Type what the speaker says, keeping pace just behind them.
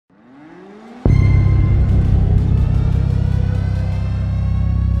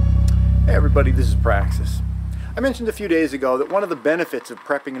everybody, this is Praxis. I mentioned a few days ago that one of the benefits of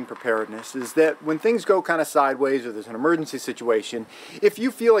prepping and preparedness is that when things go kind of sideways or there's an emergency situation, if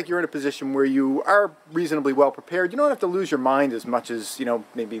you feel like you're in a position where you are reasonably well prepared, you don't have to lose your mind as much as,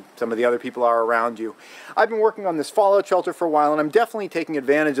 maybe some of the other people are around you. I've been working on this fallout shelter for a while, and I'm definitely taking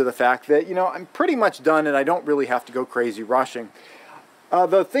advantage of the fact that, I'm pretty much done and I don't really have to go crazy rushing.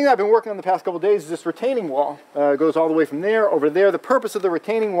 The thing I've been working on the past couple of days is this retaining wall. It goes all the way from there over there. The purpose of the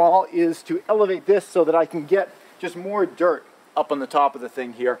retaining wall is to elevate this so that I can get just more dirt up on the top of the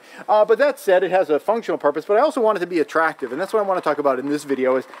thing here. But that said, it has a functional purpose, but I also want it to be attractive, and that's what I want to talk about in this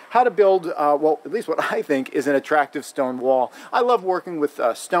video, is how to build, well, at least what I think is an attractive stone wall. I love working with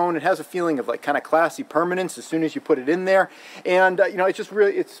stone. It has a feeling of like kind of classy permanence as soon as you put it in there, and it's just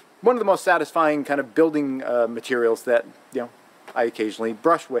really, it's one of the most satisfying kind of building materials that, I occasionally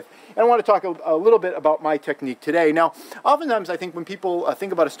brush with. And I want to talk a little bit about my technique today. Now, oftentimes I think when people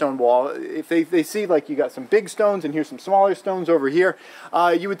think about a stone wall, if they see like you got some big stones and here's some smaller stones over here,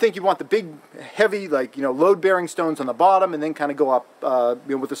 you would think you want the big, heavy, like, load-bearing stones on the bottom and then kind of go up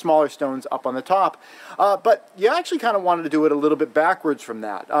with the smaller stones up on the top. But you actually kind of wanted to do it a little bit backwards from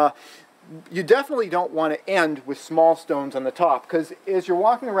that. You definitely don't want to end with small stones on the top, because as you're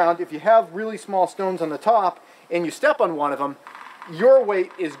walking around, if you have really small stones on the top and you step on one of them, your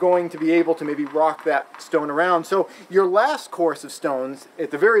weight is going to be able to maybe rock that stone around. So your last course of stones, at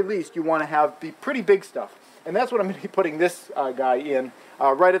the very least, you want to have the pretty big stuff. And that's what I'm going to be putting this guy in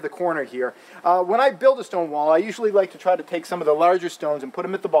right at the corner here. When I build a stone wall, I usually like to try to take some of the larger stones and put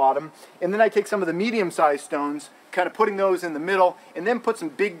them at the bottom. And then I take some of the medium-sized stones, kind of putting those in the middle, and then put some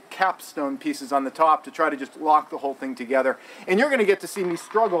big capstone pieces on the top to try to just lock the whole thing together. And you're going to get to see me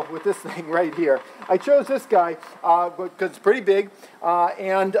struggle with this thing right here. I chose this guy because it's pretty big,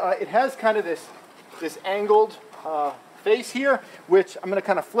 and it has kind of this angled face here, which I'm going to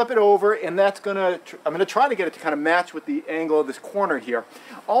kind of flip it over, and that's going to, I'm going to try to get it to kind of match with the angle of this corner here.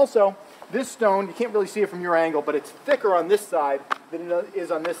 Also, this stone, you can't really see it from your angle, but it's thicker on this side than it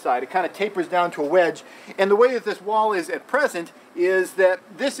is on this side. It kind of tapers down to a wedge, and the way that this wall is at present is that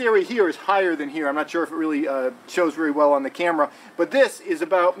this area here is higher than here. I'm not sure if it really shows very well on the camera, but this is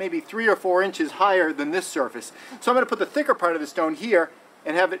about maybe 3 or 4 inches higher than this surface. So I'm going to put the thicker part of the stone here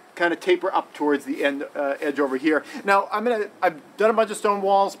and have it kind of taper up towards the end edge over here. Now, I've done a bunch of stone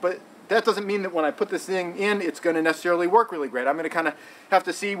walls, but that doesn't mean that when I put this thing in, it's going to necessarily work really great. I'm going to kind of have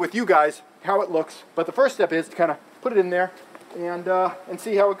to see with you guys how it looks. But the first step is to kind of put it in there and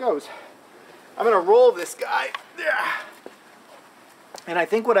see how it goes. I'm going to roll this guy. And I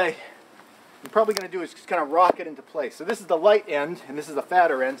think what I'm probably going to do is just kind of rock it into place. So this is the light end, and this is the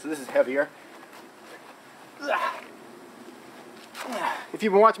fatter end, so this is heavier. If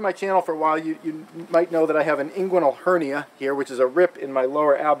you've been watching my channel for a while, you might know that I have an inguinal hernia here, which is a rip in my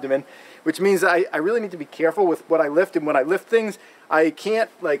lower abdomen, which means I really need to be careful with what I lift. And when I lift things, I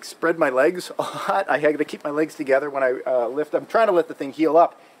can't like spread my legs a lot. I have to keep my legs together when I lift. I'm trying to let the thing heal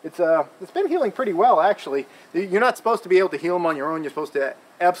up. It's been healing pretty well, actually. You're not supposed to be able to heal them on your own. You're supposed to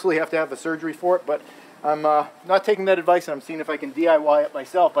absolutely have to have a surgery for it, but I'm not taking that advice, and I'm seeing if I can DIY it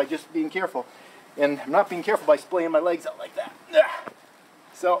myself by just being careful. And I'm not being careful by splaying my legs out like that.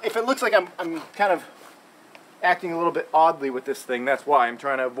 So if it looks like I'm kind of acting a little bit oddly with this thing, that's why. I'm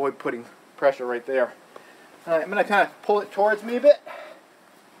trying to avoid putting pressure right there. I'm going to kind of pull it towards me a bit.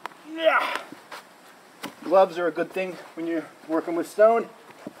 Gloves are a good thing when you're working with stone.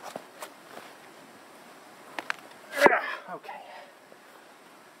 Okay.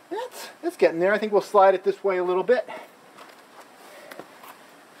 It's getting there. I think we'll slide it this way a little bit.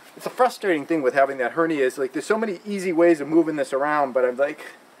 It's a frustrating thing with having that hernia, is like there's so many easy ways of moving this around, but I'm like,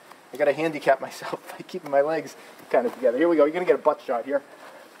 I gotta handicap myself by keeping my legs kind of together. Here we go. You're gonna get a butt shot here.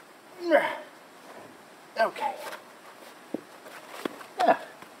 Okay. Yeah,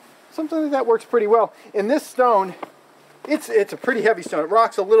 something like that works pretty well. In this stone, it's a pretty heavy stone. It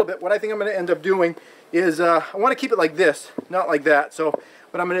rocks a little bit. What I think I'm gonna end up doing is I want to keep it like this, not like that. So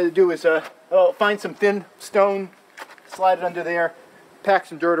what I'm gonna do is I'll find some thin stone, slide it under there, pack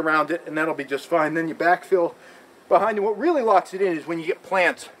some dirt around it, and that'll be just fine. Then you backfill behind it. What really locks it in is when you get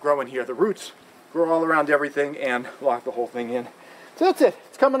plants growing here. The roots grow all around everything and lock the whole thing in. So that's it.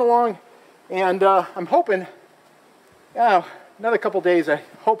 It's coming along, and I'm hoping, another couple days, I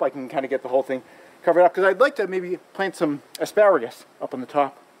hope I can kind of get the whole thing covered up, because I'd like to maybe plant some asparagus up on the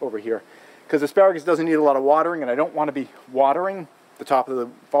top over here, because asparagus doesn't need a lot of watering, and I don't want to be watering the top of the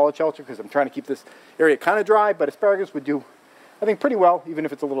fallout shelter because I'm trying to keep this area kind of dry, but asparagus would do, I think, pretty well, even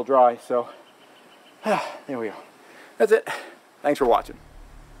if it's a little dry. So there we go. That's it. Thanks for watching.